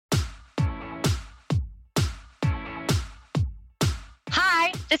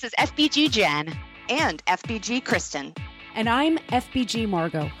This is FBG Jen. And FBG Kristen. And I'm FBG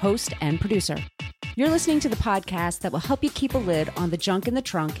Margot, host and producer. You're listening to the podcast that will help you keep a lid on the junk in the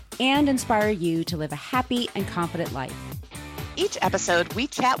trunk and inspire you to live a happy and confident life. Each episode, we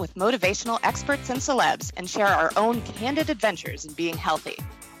chat with motivational experts and celebs and share our own candid adventures in being healthy.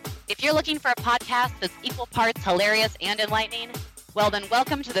 If you're looking for a podcast that's equal parts hilarious and enlightening, well then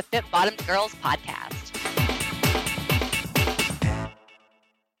welcome to the Fit Bottomed Girls podcast.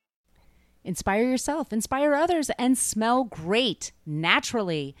 Inspire yourself, inspire others, and smell great,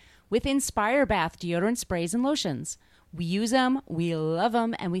 naturally, with Inspire Bath deodorant sprays and lotions. We use them, we love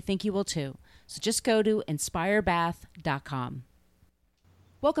them, and we think you will too. So just go to inspirebath.com.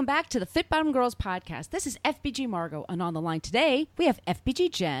 Welcome back to the Fit Bottomed Girls podcast. This is FBG Margot, and on the line today, we have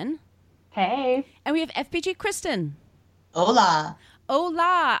FBG Jen. Hey. And we have FBG Kristen. Hola.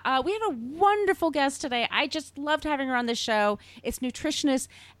 Hola. We have a wonderful guest today. I just loved having her on the show. It's nutritionist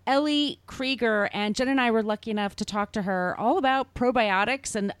Ellie Krieger, and Jen and I were lucky enough to talk to her all about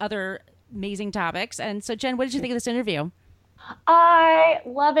probiotics and other amazing topics. And so, Jen, what did you think of this interview? I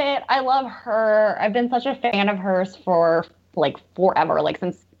love it. I love her. I've been such a fan of hers for forever,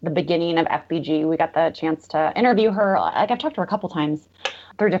 since the beginning of FBG. We got the chance to interview her. I've talked to her a couple times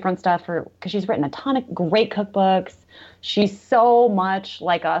through different stuff because she's written a ton of great cookbooks. She's so much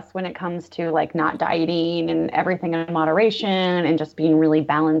like us when it comes to not dieting and everything in moderation and just being really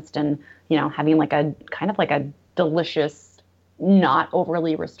balanced and, having a delicious, not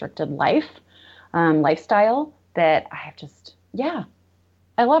overly restricted lifestyle that I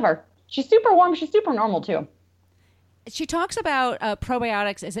love her. She's super warm. She's super normal too. She talks about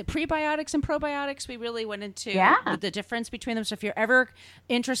probiotics. Is it prebiotics and probiotics? We really went into the difference between them. So if you're ever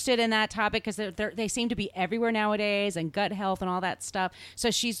interested in that topic, because they seem to be everywhere nowadays, and gut health and all that stuff. So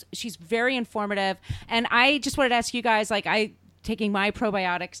she's very informative. And I just wanted to ask you guys, taking my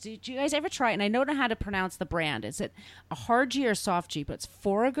probiotics, did you guys ever try it? And I don't know how to pronounce the brand. Is it a hard G or soft G? But it's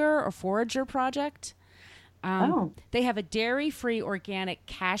Forager Project. They have a dairy-free organic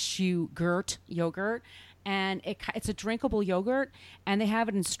cashew yogurt. And it's a drinkable yogurt, and they have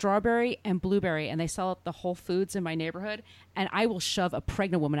it in strawberry and blueberry, and they sell it at the Whole Foods in my neighborhood, and I will shove a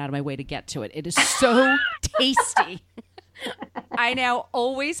pregnant woman out of my way to get to it. It is so tasty. I now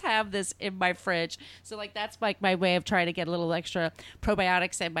always have this in my fridge. So that's my way of trying to get a little extra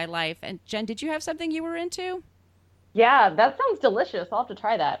probiotics in my life. And Jen, did you have something you were into? Yeah, that sounds delicious. I'll have to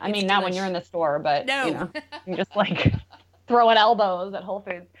try that. I mean, not when you're in the store, but you just throwing elbows at Whole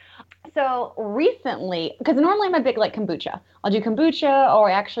Foods. So recently, because normally I'm a big kombucha. I'll do kombucha,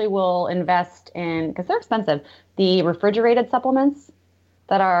 or I actually will invest in, because they're expensive, the refrigerated supplements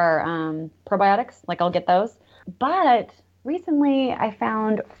that are probiotics. I'll get those. But recently I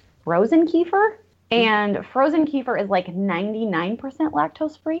found frozen kefir, and frozen kefir is 99%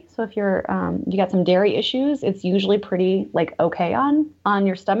 lactose free. So if you're you got some dairy issues, it's usually pretty okay on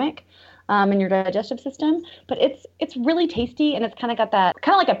your stomach. In your digestive system, but it's really tasty, and it's kind of got that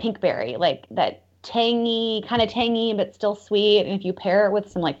like a pink berry, that tangy but still sweet. And if you pair it with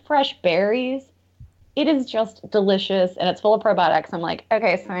some fresh berries, it is just delicious, and it's full of probiotics. I'm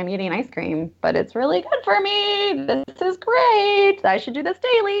okay, so I'm eating ice cream, but it's really good for me. This is great. I should do this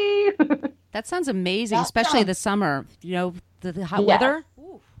daily. That sounds amazing, especially the summer. The hot weather.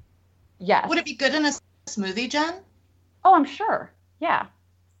 Ooh. Yes. Would it be good in a smoothie, Jen? Oh, I'm sure. Yeah.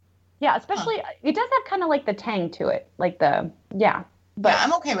 Yeah, especially, it does have kind of the tang to it, But yeah,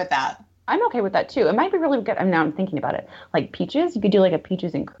 I'm okay with that. I'm okay with that too. It might be really good. Now I'm thinking about it. Peaches, you could do a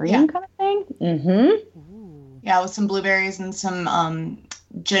peaches and cream kind of thing. Mm-hmm. Ooh. Yeah, with some blueberries and some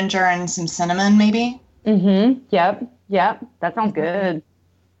ginger and some cinnamon, maybe. Mm-hmm. Yep. That sounds good.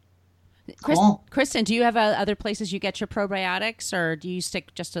 Cool. Kristen, do you have other places you get your probiotics, or do you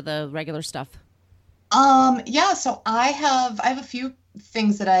stick just to the regular stuff? Yeah, so I have a few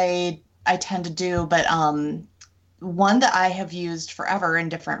things that I tend to do, but one that I have used forever in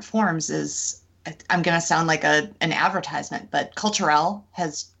different forms is, I'm going to sound like an advertisement, but Culturelle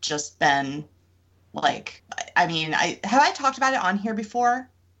has just been have I talked about it on here before?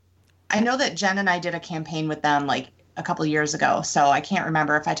 I know that Jen and I did a campaign with them a couple of years ago, so I can't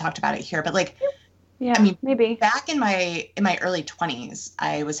remember if I talked about it here, but maybe back in my early 20s,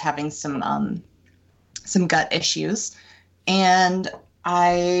 I was having some gut issues, and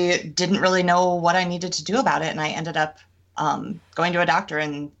I didn't really know what I needed to do about it. And I ended up going to a doctor,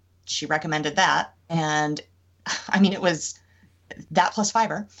 and she recommended that. And it was that plus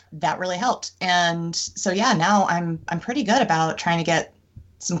fiber that really helped. And so, now I'm pretty good about trying to get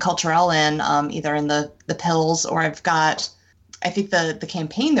some Culturelle in, either in the pills, or I think the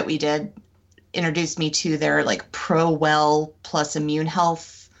campaign that we did introduced me to their ProWell plus immune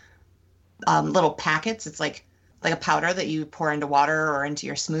health little packets. It's like a powder that you pour into water or into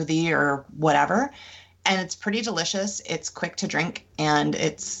your smoothie or whatever. And it's pretty delicious. It's quick to drink, and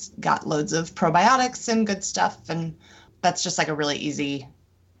it's got loads of probiotics and good stuff. And that's just like a really easy,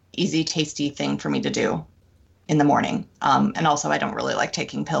 tasty thing for me to do in the morning. And also I don't really like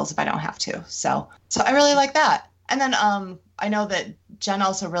taking pills if I don't have to. So I really like that. And then I know that Jen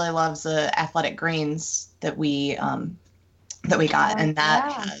also really loves the athletic greens that we got, and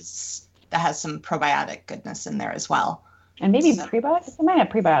that has some probiotic goodness in there as well. And maybe prebiotics. It might have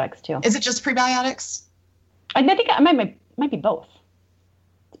prebiotics too. Is it just prebiotics? I think it might be both.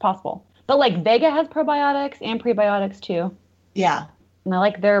 It's possible. But like Vega has probiotics and prebiotics too. Yeah. And I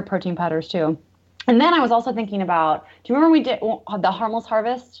like their protein powders too. And then I was also thinking about, do you remember we did the Harmless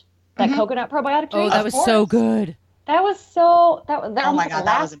Harvest, that coconut probiotic drink? Oh, that was so good. That was so, oh my God,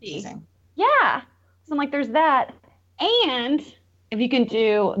 that was amazing. Yeah. So I'm like, there's that. And if you can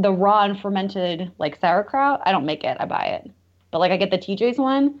do the raw and fermented like sauerkraut, I don't make it, I buy it. But like I get the TJ's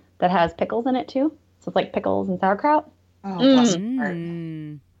one that has pickles in it too. So it's like pickles and sauerkraut. Oh, bless your heart.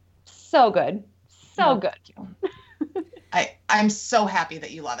 So good. So good. I'm so happy that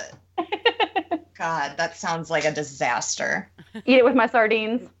you love it. God, that sounds like a disaster. Eat it with my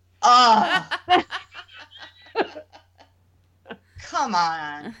sardines. Oh. Come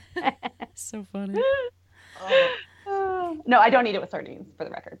on. So funny. No, I don't eat it with sardines, for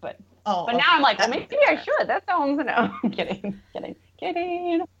the record. But now I'm like, well, maybe I should. That sounds, no, I'm kidding.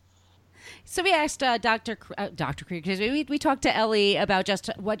 So we asked Dr. Krieger, because we talked to Ellie about just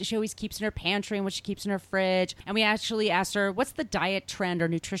what she always keeps in her pantry and what she keeps in her fridge. And we actually asked her, what's the diet trend or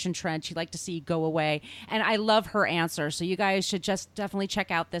nutrition trend she'd like to see go away? And I love her answer. So you guys should just definitely check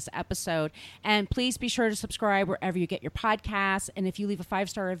out this episode. And please be sure to subscribe wherever you get your podcasts. And if you leave a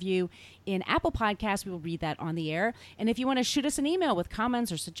 5-star review in Apple Podcasts, we will read that on the air. And if you want to shoot us an email with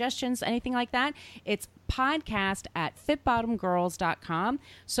comments or suggestions, anything like that, it's podcast@fitbottomgirls.com.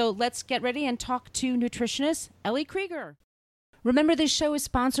 So let's get ready and talk to nutritionist Ellie Krieger. Remember, this show is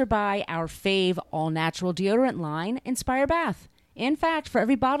sponsored by our fave all-natural deodorant line, Inspire Bath. In fact, for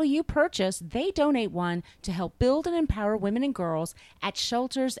every bottle you purchase, they donate one to help build and empower women and girls at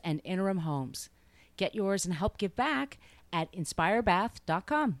shelters and interim homes. Get yours and help give back at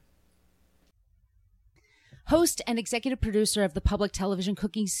inspirebath.com. Host and executive producer of the public television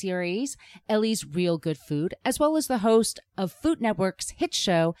cooking series, Ellie's Real Good Food, as well as the host of Food Network's hit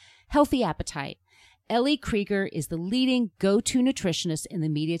show, Healthy Appetite. Ellie Krieger is the leading go-to nutritionist in the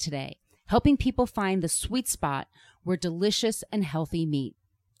media today, helping people find the sweet spot where delicious and healthy meet.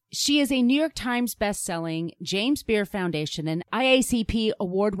 She is a New York Times best-selling, James Beard Foundation, and IACP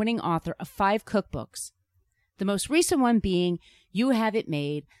award-winning author of 5 cookbooks. The most recent one being You Have It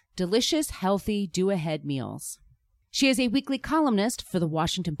Made, Delicious, Healthy, Do-Ahead Meals. She is a weekly columnist for The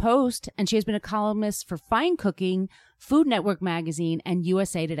Washington Post, and she has been a columnist for Fine Cooking, Food Network Magazine, and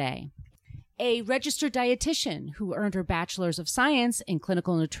USA Today. A registered dietitian who earned her Bachelor's of Science in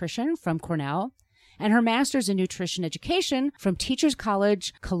Clinical Nutrition from Cornell and her Master's in Nutrition Education from Teachers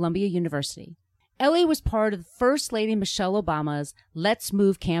College, Columbia University. Ellie was part of First Lady Michelle Obama's Let's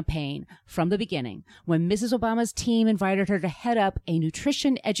Move campaign from the beginning, when Mrs. Obama's team invited her to head up a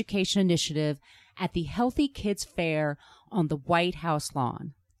nutrition education initiative at the Healthy Kids Fair on the White House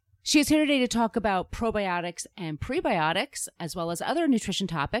lawn. She is here today to talk about probiotics and prebiotics, as well as other nutrition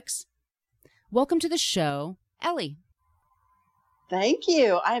topics. Welcome to the show, Ellie. Thank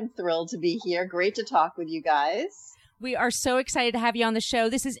you. I'm thrilled to be here. Great to talk with you guys. We are so excited to have you on the show.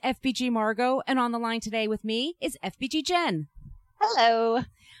 This is FBG Margot, and on the line today with me is FBG Jen. Hello.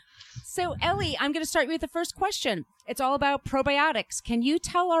 So, Ellie, I'm going to start with the first question. It's all about probiotics. Can you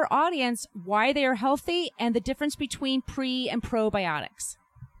tell our audience why they are healthy and the difference between pre and probiotics?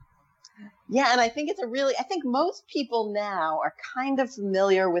 Yeah, and I think I think most people now are kind of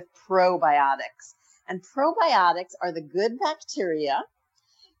familiar with probiotics. And probiotics are the good bacteria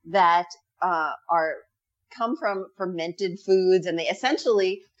that come from fermented foods, and they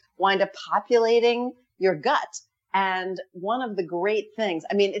essentially wind up populating your gut. And one of the great things,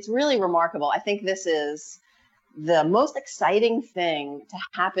 I mean, it's really remarkable. I think this is the most exciting thing to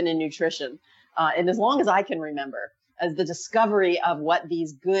happen in nutrition, and as long as I can remember, as the discovery of what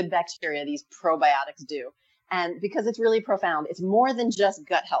these good bacteria, these probiotics do. And because it's really profound, it's more than just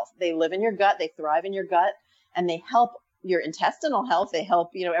gut health. They live in your gut, they thrive in your gut, and they help your intestinal health. They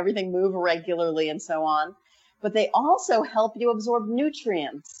help, everything move regularly and so on. But they also help you absorb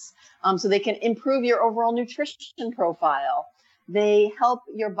nutrients. So they can improve your overall nutrition profile. They help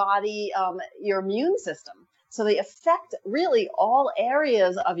your body, your immune system. So they affect really all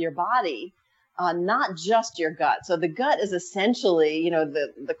areas of your body, not just your gut. So the gut is essentially,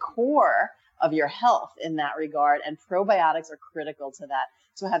 the core of your health in that regard. And probiotics are critical to that.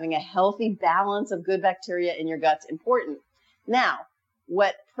 So having a healthy balance of good bacteria in your gut's important. Now,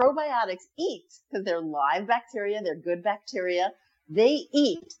 what probiotics eat, because they're live bacteria, they're good bacteria, they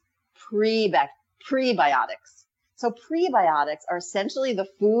eat prebiotics. So prebiotics are essentially the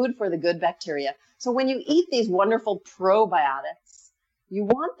food for the good bacteria. So when you eat these wonderful probiotics, you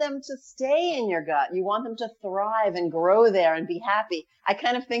want them to stay in your gut. You want them to thrive and grow there and be happy. I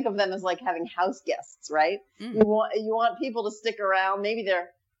kind of think of them as like having house guests, right? Mm. You want people to stick around. Maybe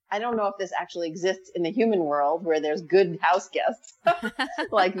I don't know if this actually exists in the human world where there's good house guests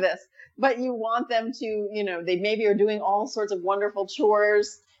like this, but you want them to, they maybe are doing all sorts of wonderful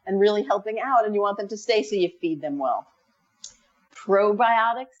chores and really helping out, and you want them to stay, so you feed them well.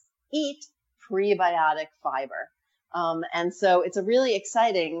 Probiotics eat prebiotic fiber. And so it's a really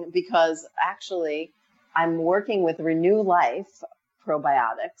exciting, because actually I'm working with Renew Life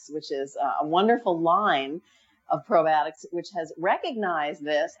Probiotics, which is a wonderful line of probiotics, which has recognized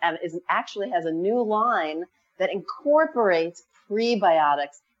this and actually has a new line that incorporates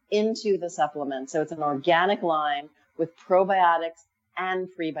prebiotics into the supplement. So it's an organic line with probiotics and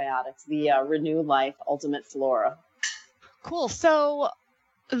prebiotics, the Renew Life Ultimate Flora. Cool. So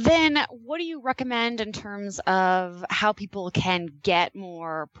then what do you recommend in terms of how people can get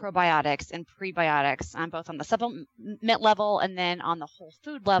more probiotics and prebiotics, both on the supplement level and then on the whole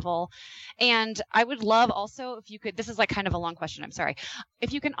food level? And I would love also if you could, this is like kind of a long question, I'm sorry,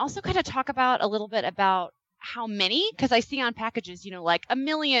 if you can also kind of talk about a little bit about how many, because I see on packages, like 1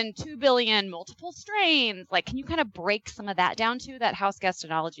 million, 2 billion, multiple strains. Like, can you kind of break some of that down too? That house guest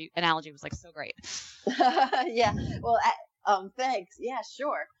analogy was like so great. Yeah. Well, thanks. Yeah,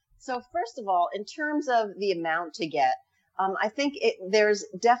 sure. So first of all, in terms of the amount to get, I think there's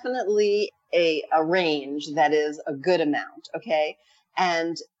definitely a range that is a good amount. Okay.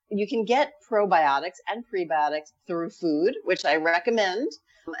 And you can get probiotics and prebiotics through food, which I recommend.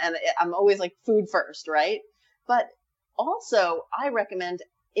 And I'm always like food first, right? But also I recommend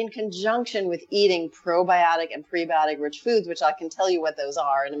in conjunction with eating probiotic and prebiotic rich foods, which I can tell you what those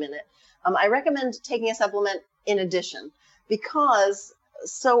are in a minute. I recommend taking a supplement in addition, because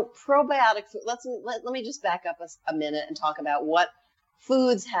probiotic food, let me just back up a minute and talk about what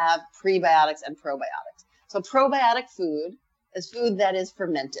foods have prebiotics and probiotics. So probiotic food is food that is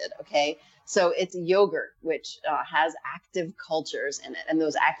fermented, okay? So it's yogurt, which has active cultures in it, and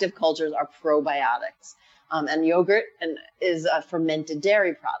those active cultures are probiotics. And yogurt is a fermented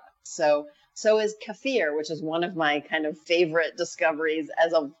dairy product. So is kefir, which is one of my kind of favorite discoveries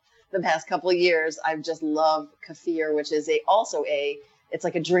as of the past couple of years. I've just loved kefir, which is it's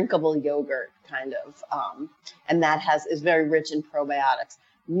like a drinkable yogurt kind of, and that is very rich in probiotics.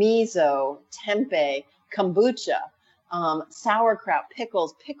 Miso, tempeh, kombucha, sauerkraut,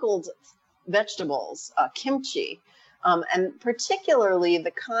 pickled vegetables, kimchi, and particularly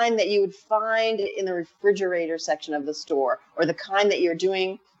the kind that you would find in the refrigerator section of the store, or the kind that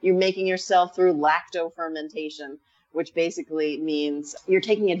you're making yourself through lacto fermentation, which basically means you're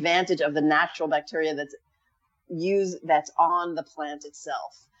taking advantage of the natural bacteria that's on the plant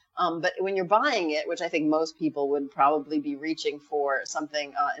itself. But when you're buying it, which I think most people would probably be reaching for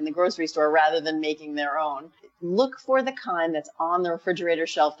something in the grocery store rather than making their own, look for the kind that's on the refrigerator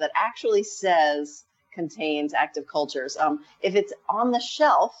shelf that actually says contains active cultures. If it's on the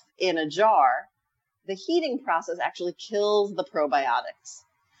shelf in a jar, the heating process actually kills the probiotics.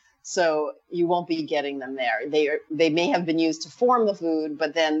 So you won't be getting them there. They may have been used to form the food,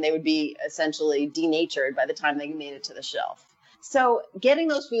 but then they would be essentially denatured by the time they made it to the shelf. So getting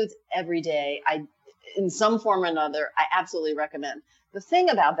those foods every day, in some form or another, I absolutely recommend. The thing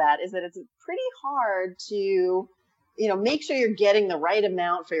about that is that it's pretty hard to, make sure you're getting the right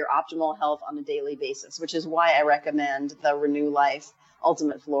amount for your optimal health on a daily basis, which is why I recommend the Renew Life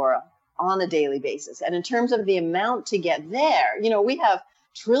Ultimate Flora on a daily basis. And in terms of the amount to get there, we have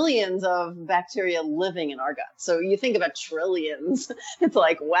trillions of bacteria living in our guts. So you think about trillions, it's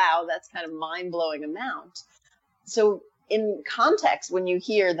like, wow, that's kind of mind-blowing amount. So in context, when you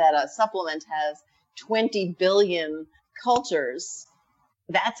hear that a supplement has 20 billion cultures,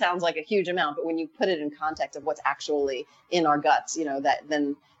 that sounds like a huge amount. But when you put it in context of what's actually in our guts,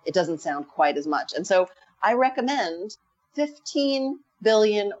 then it doesn't sound quite as much. And so I recommend 15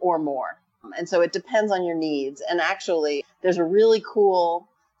 billion or more. And so it depends on your needs. And actually, there's a really cool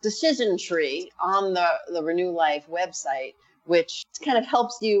decision tree on the Renew Life website, which kind of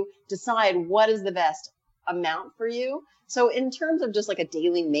helps you decide what is the best amount for you. So in terms of just like a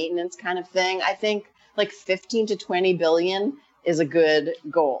daily maintenance kind of thing, I think like 15 to 20 billion is a good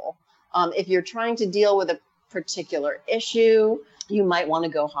goal. If you're trying to deal with a particular issue, you might want to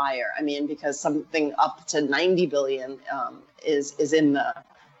go higher. I mean, because something up to 90 billion is in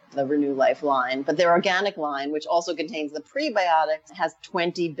the Renew Life line. But their organic line, which also contains the prebiotics, has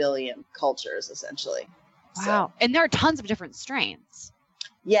 20 billion cultures, essentially. Wow. So, and there are tons of different strains.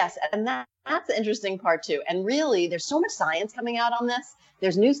 Yes, and that's the interesting part, too. And really, there's so much science coming out on this.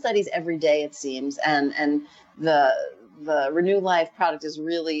 There's new studies every day, it seems, and the Renew Life product is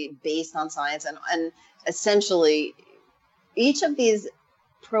really based on science, and essentially each of these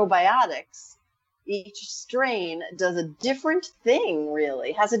probiotics, each strain does a different thing,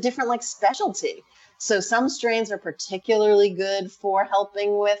 really, has a different specialty. So some strains are particularly good for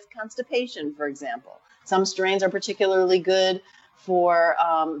helping with constipation, for example. Some strains are particularly good for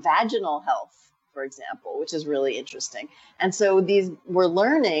vaginal health, for example, which is really interesting. And so we're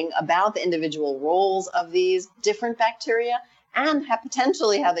learning about the individual roles of these different bacteria and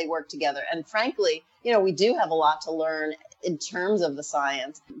potentially how they work together. And frankly, we do have a lot to learn in terms of the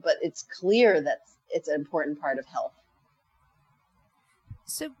science, but it's clear that it's an important part of health.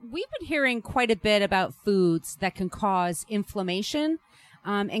 So we've been hearing quite a bit about foods that can cause inflammation,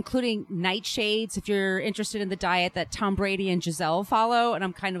 including nightshades, if you're interested in the diet that Tom Brady and Giselle follow, and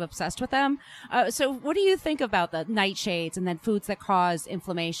I'm kind of obsessed with them. So what do you think about the nightshades and then foods that cause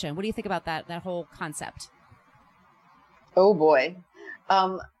inflammation? What do you think about that whole concept? Oh, boy.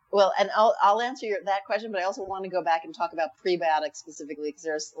 Well, and I'll answer that question, but I also want to go back and talk about prebiotics specifically, because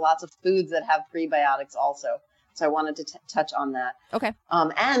there's lots of foods that have prebiotics also. So I wanted to touch on that. Okay.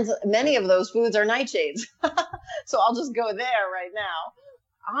 And many of those foods are nightshades. So I'll just go there right now.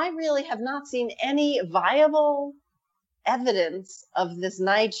 I really have not seen any viable evidence of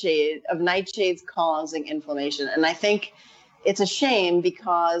nightshades causing inflammation. And I think it's a shame,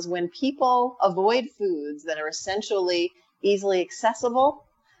 because when people avoid foods that are essentially easily accessible,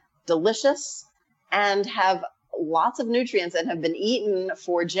 delicious, and have lots of nutrients and have been eaten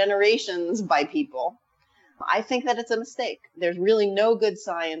for generations by people, I think that it's a mistake. There's really no good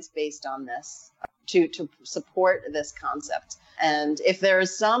science based on this to support this concept. And if there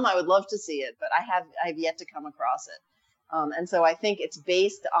is some, I would love to see it, but I've yet to come across it. And so I think it's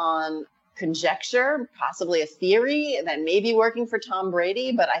based on conjecture, possibly a theory that may be working for Tom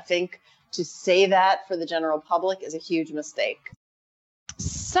Brady, but I think to say that for the general public is a huge mistake.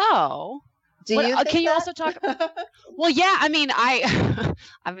 So, can you also talk? Well, yeah, I mean,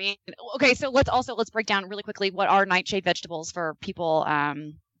 okay. So let's break down really quickly what are nightshade vegetables for people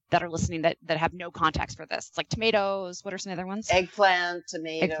that are listening that have no context for this. It's like tomatoes. What are some other ones? Eggplant,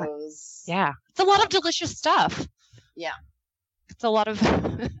 tomatoes. Yeah, it's a lot of delicious stuff. Yeah, it's a lot of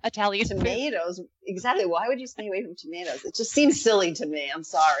Italian tomatoes. Food. Exactly. Why would you stay away from tomatoes? It just seems silly to me. I'm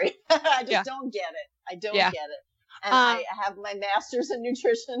sorry. I just don't get it. I don't get it. And I have my master's in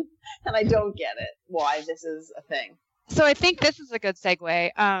nutrition, and I don't get it, why this is a thing. So I think this is a good segue,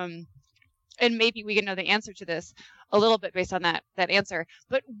 and maybe we can know the answer to this a little bit based on that answer.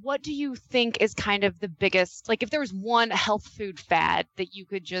 But what do you think is kind of the biggest, if there was one health food fad that you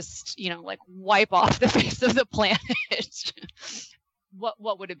could just, wipe off the face of the planet,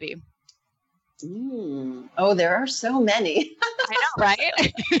 what would it be? Oh, there are so many. I know,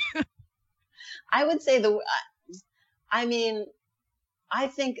 right? I would say I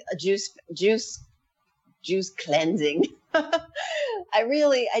think juice cleansing. I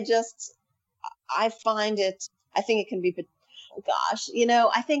find it, I think it can be,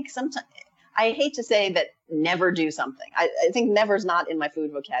 I think sometimes, I hate to say that never do something. I think never's not in my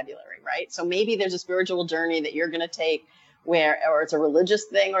food vocabulary, right? So maybe there's a spiritual journey that you're going to take or it's a religious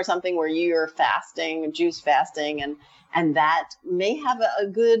thing or something where you're fasting, juice fasting, and that may have a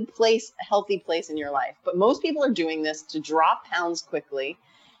good place, a healthy place in your life. But most people are doing this to drop pounds quickly,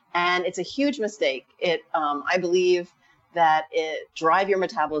 and it's a huge mistake. I believe that it drive your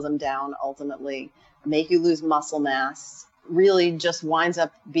metabolism down, ultimately, make you lose muscle mass, really just winds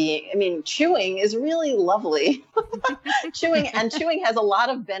up being, chewing is really lovely. Chewing has a lot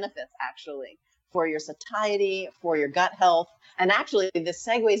of benefits, actually, for your satiety, for your gut health. And actually, this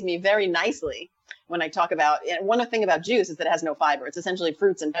segues me very nicely when I talk about, one thing about juice is that it has no fiber. It's essentially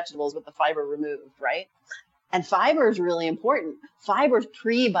fruits and vegetables with the fiber removed, right? And fiber is really important. Fiber is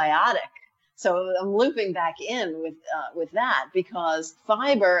prebiotic. So I'm looping back in with that, because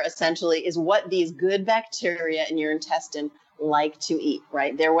fiber essentially is what these good bacteria in your intestine like to eat,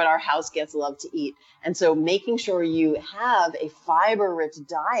 right? They're what our house gets love to eat. And so making sure you have a fiber-rich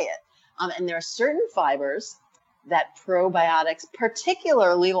diet. And there are certain fibers that probiotics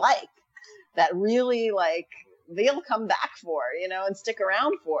particularly like, that really they'll come back for, and stick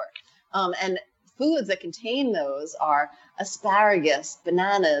around for. And foods that contain those are asparagus,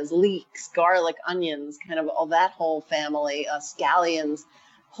 bananas, leeks, garlic, onions, kind of all that whole family, scallions,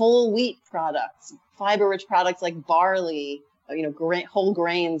 whole wheat products, fiber-rich products like barley, whole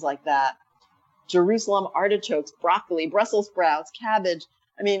grains like that, Jerusalem artichokes, broccoli, Brussels sprouts, cabbage,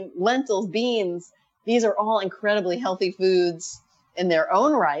 lentils, beans. These are all incredibly healthy foods in their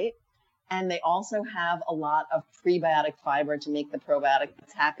own right. And they also have a lot of prebiotic fiber to make the probiotic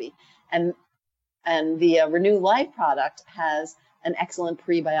happy. And the Renew Life product has an excellent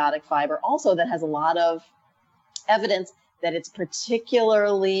prebiotic fiber also that has a lot of evidence that it's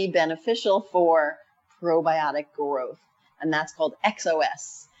particularly beneficial for probiotic growth. And that's called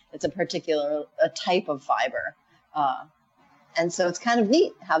XOS. It's a type of fiber. And so it's kind of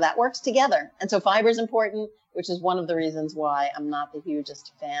neat how that works together. And so fiber is important, which is one of the reasons why I'm not the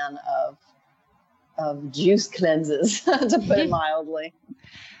hugest fan of juice cleanses, to put it mildly.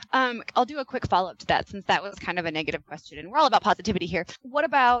 I'll do a quick follow-up to that, since that was kind of a negative question, and we're all about positivity here. What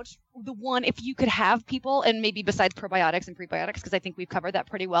about the one, if you could have people, and maybe besides probiotics and prebiotics, because I think we've covered that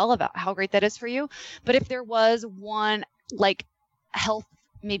pretty well about how great that is for you, but if there was one, like, health,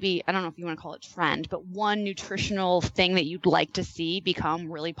 maybe, I don't know if you want to call it trend, but one nutritional thing that you'd like to see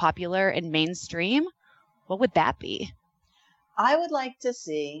become really popular and mainstream, what would that be? I would like to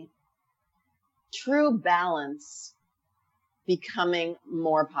see true balance becoming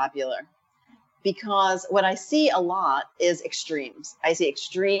more popular, because what I see a lot is extremes. I see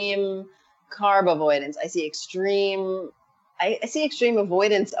extreme carb avoidance. I see extreme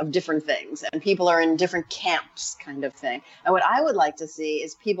avoidance of different things, and people are in different camps kind of thing. And what I would like to see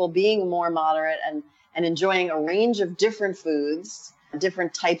is people being more moderate and enjoying a range of different foods,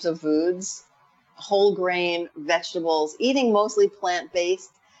 different types of foods, whole grain, vegetables, eating mostly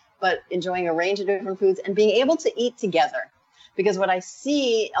plant-based, but enjoying a range of different foods and being able to eat together. Because what I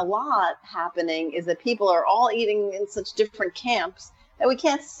see a lot happening is that people are all eating in such different camps that we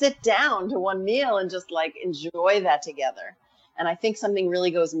can't sit down to one meal and just like enjoy that together. And I think something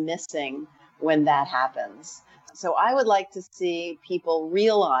really goes missing when that happens. So I would like to see people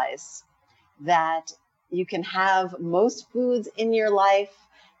realize that you can have most foods in your life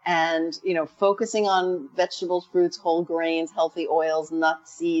and, focusing on vegetables, fruits, whole grains, healthy oils,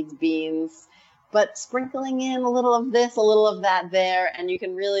 nuts, seeds, beans, but sprinkling in a little of this, a little of that there, and you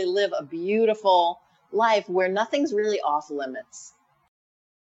can really live a beautiful life where nothing's really off limits.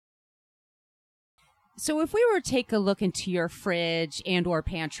 So if we were to take a look into your fridge and or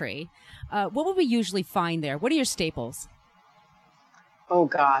pantry, what would we usually find there? What are your staples? Oh,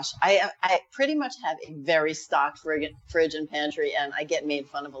 gosh. I pretty much have a very stocked fridge and pantry, and I get made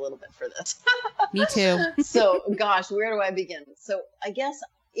fun of a little bit for this. Me too. So, gosh, where do I begin? So I guess,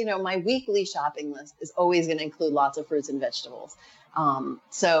 my weekly shopping list is always going to include lots of fruits and vegetables.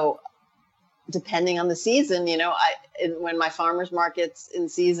 So depending on the season, when my farmer's market's in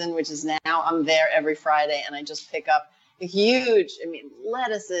season, which is now, I'm there every Friday, and I just pick up a huge,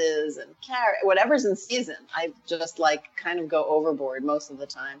 lettuces and carrot, whatever's in season. I just kind of go overboard most of the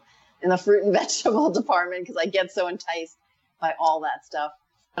time in the fruit and vegetable department because I get so enticed by all that stuff.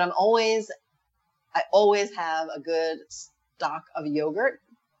 But I always have a good stock of yogurt,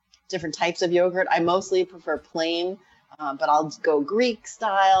 different types of yogurt. I mostly prefer plain, but I'll go Greek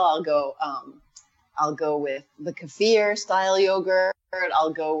style. I'll go with the kefir style yogurt.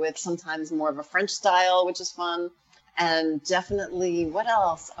 I'll go with sometimes more of a French style, which is fun. And definitely, what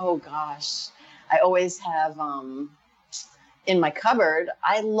else? Oh gosh, I always have in my cupboard.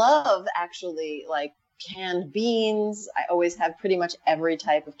 I love actually canned beans. I always have pretty much every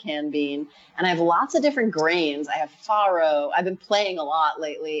type of canned bean. And I have lots of different grains. I have farro. I've been playing a lot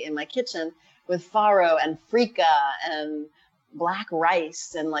lately in my kitchen with farro and freekeh and black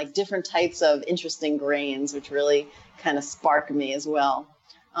rice and different types of interesting grains, which really kind of spark me as well.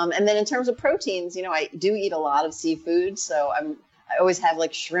 And then in terms of proteins, I do eat a lot of seafood. So I always have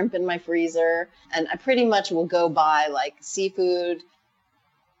shrimp in my freezer, and I pretty much will go buy seafood,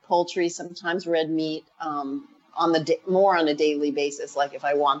 poultry, sometimes red meat, more on a daily basis. If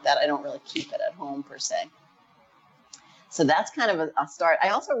I want that, I don't really keep it at home per se. So that's kind of a start.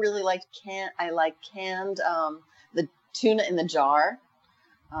 I also really like canned the tuna in the jar,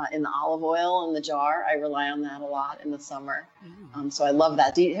 in the olive oil in the jar. I rely on that a lot in the summer. So I love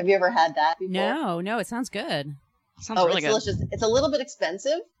that. Have you ever had that before? No, it sounds good. Sounds really delicious. Good. It's a little bit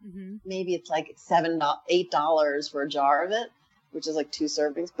expensive. Mm-hmm. Maybe it's $8 for a jar of it, which is 2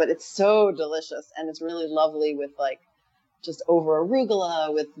 servings, but it's so delicious, and it's really lovely with just over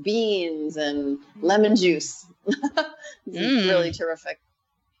arugula with beans and lemon juice. It's really terrific.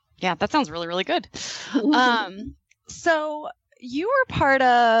 Yeah, that sounds really, really good. So you were part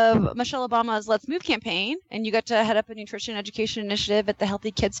of Michelle Obama's Let's Move campaign, and you got to head up a nutrition education initiative at the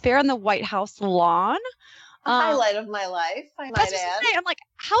Healthy Kids Fair on the White House lawn. Highlight of my life, I might add. I'm like,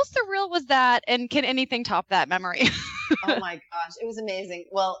 how surreal was that? And can anything top that memory? Oh my gosh, it was amazing.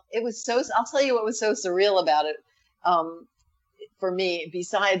 Well, it was I'll tell you what was so surreal about it. For me,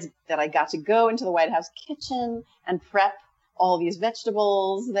 besides that, I got to go into the White House kitchen and prep all these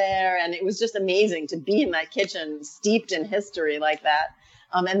vegetables there. And it was just amazing to be in that kitchen steeped in history like that.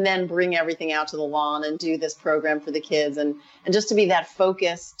 And then bring everything out to the lawn and do this program for the kids. And just to be that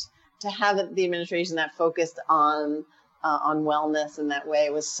focused, to have the administration that focused on wellness in that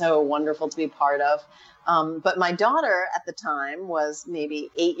way was so wonderful to be part of. But my daughter at the time was maybe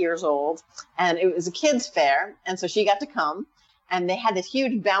 8 years old, and it was a kids fair. And so she got to come, and they had this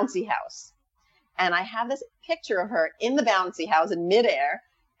huge bouncy house. And I have this picture of her in the bouncy house in midair,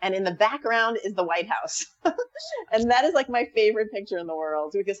 and in the background is the White House. And that is like my favorite picture in the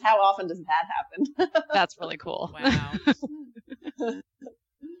world, because how often does that happen? That's really cool. Wow.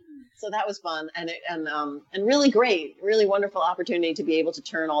 So that was fun and really great, really wonderful opportunity to be able to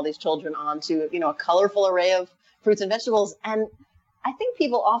turn all these children onto, a colorful array of fruits and vegetables. And I think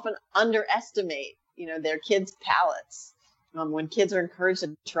people often underestimate, their kids' palates. When kids are encouraged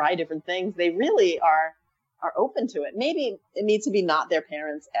to try different things, they really are open to it. Maybe it needs to be not their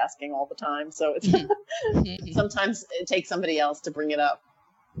parents asking all the time. So it's sometimes it takes somebody else to bring it up.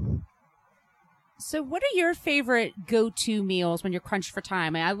 So what are your favorite go-to meals when you're crunched for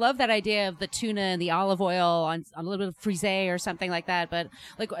time? I love that idea of the tuna and the olive oil on a little bit of frisée or something like that. But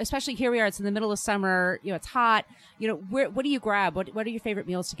like, especially here we are, it's in the middle of summer, it's hot. What do you grab? What are your favorite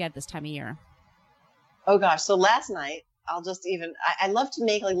meals to get this time of year? Oh gosh. So last night, I love to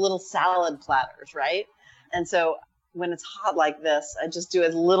make like little salad platters, right? And so when it's hot like this, I just do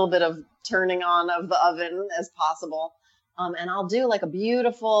as little bit of turning on of the oven as possible. And I'll do like a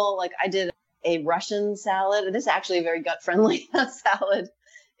beautiful, I did a Russian salad. This is actually a very gut-friendly salad.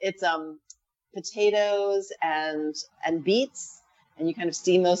 It's potatoes and beets, and you kind of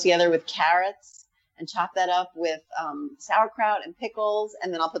steam those together with carrots and chop that up with sauerkraut and pickles,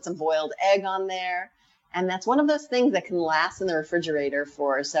 and then I'll put some boiled egg on there. And that's one of those things that can last in the refrigerator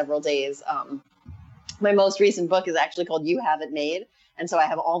for several days. My most recent book is actually called You Have It Made, and so I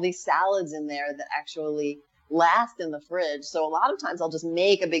have all these salads in there that actually last in the fridge. So a lot of times I'll just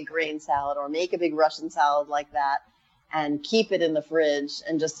make a big grain salad or make a big Russian salad like that and keep it in the fridge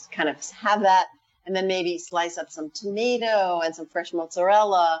and just kind of have that, and then maybe slice up some tomato and some fresh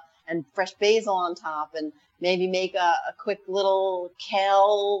mozzarella and fresh basil on top, and maybe make a quick little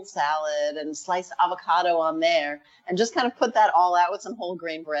kale salad and slice avocado on there, and just kind of put that all out with some whole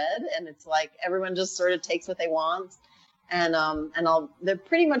grain bread. And it's like everyone just sort of takes what they want. And there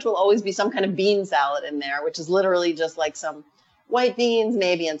pretty much will always be some kind of bean salad in there, which is literally just like some white beans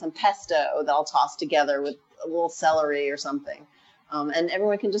maybe and some pesto that I'll toss together with a little celery or something. And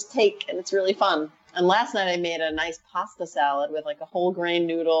everyone can just take, and it's really fun. And last night I made a nice pasta salad with like a whole grain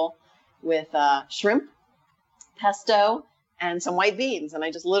noodle with shrimp, pesto, and some white beans. And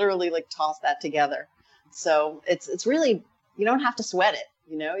I just literally toss that together. So it's really, you don't have to sweat it.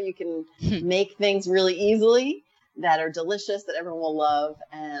 You can make things really easily that are delicious, that everyone will love,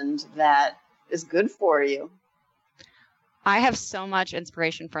 and that is good for you. I have so much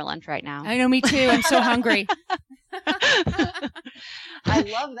inspiration for lunch right now. I know, me too. I'm so hungry. I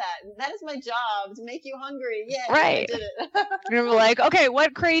love that. That is my job, to make you hungry. Yeah, right. I did it. We're like, okay,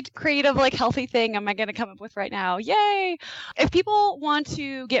 what creative, healthy thing am I going to come up with right now? Yay! If people want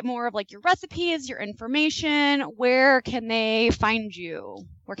to get more of your recipes, your information, where can they find you?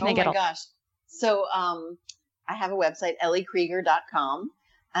 Where can they get? Oh my gosh! So I have a website, elliekrieger.com.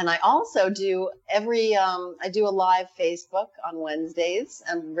 And I also do I do a live Facebook on Wednesdays.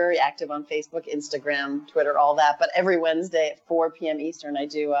 I'm very active on Facebook, Instagram, Twitter, all that. But every Wednesday at 4 p.m. Eastern, I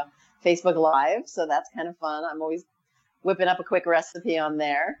do a Facebook Live. So that's kind of fun. I'm always whipping up a quick recipe on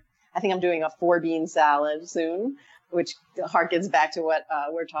there. I think I'm doing a 4-bean salad soon, which harkens back to what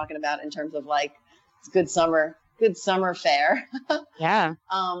we're talking about in terms of it's good summer fare. Yeah.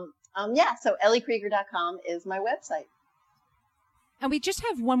 So elliekrieger.com is my website. And we just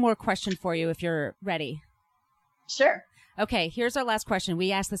have one more question for you if you're ready. Sure. Okay, here's our last question.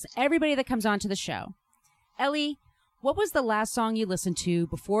 We ask this everybody that comes on to the show. Ellie, what was the last song you listened to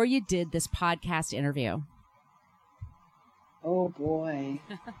before you did this podcast interview? Oh boy.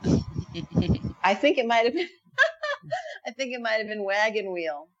 I think it might have been Wagon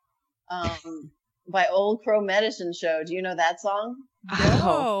Wheel by Old Crow Medicine Show. Do you know that song?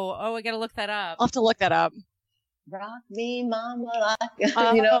 No. Oh, I got to look that up. I'll have to look that up. Rock me, mama, like,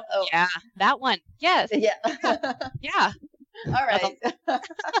 Yeah, that one. Yes. Yeah. Yeah. All right.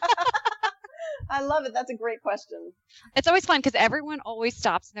 I love it. That's a great question. It's always fun because everyone always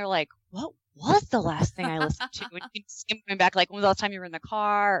stops and they're like, what was the last thing I listened to? And you see them going back, like, when was the last time you were in the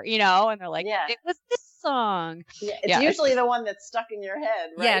car, you know? And they're like, it was this song. Yeah, it's usually the one that's stuck in your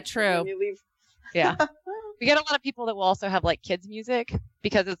head, right? Yeah, true. When you leave. Yeah. We get a lot of people that will also have like kids music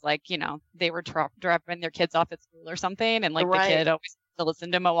because it's like, you know, they were dropping their kids off at school or something. And like the kid always to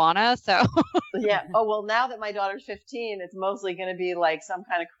listen to Moana. So yeah. Oh, well, now that my daughter's 15, it's mostly going to be like some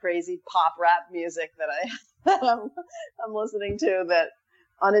kind of crazy pop rap music that I'm listening to, that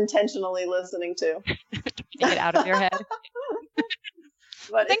unintentionally listening to. Take it out of your head.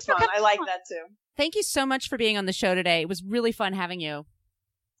 But it's fun. I like that too. Thank you so much for being on the show today. It was really fun having you.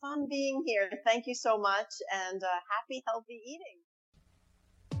 Fun being here. Thank you so much, and happy, healthy eating.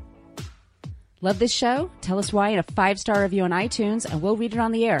 Love this show? Tell us why in a 5-star review on iTunes, and we'll read it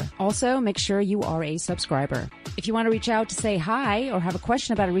on the air. Also, make sure you are a subscriber. If you want to reach out to say hi or have a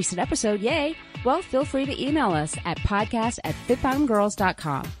question about a recent episode, yay, well, feel free to email us at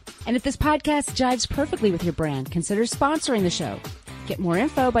podcast@fitbottomgirls.com. And if this podcast jives perfectly with your brand, consider sponsoring the show. Get more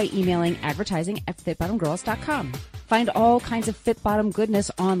info by emailing advertising@fitbottomgirls.com. Find all kinds of Fit Bottom goodness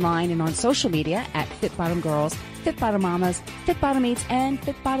online and on social media at Fit Bottom Girls, Fit Bottom Mamas, Fit Bottom Eats, and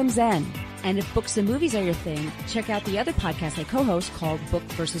Fit Bottom Zen. And if books and movies are your thing, check out the other podcast I co-host called Book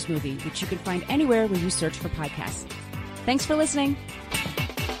versus Movie, which you can find anywhere where you search for podcasts. Thanks for listening.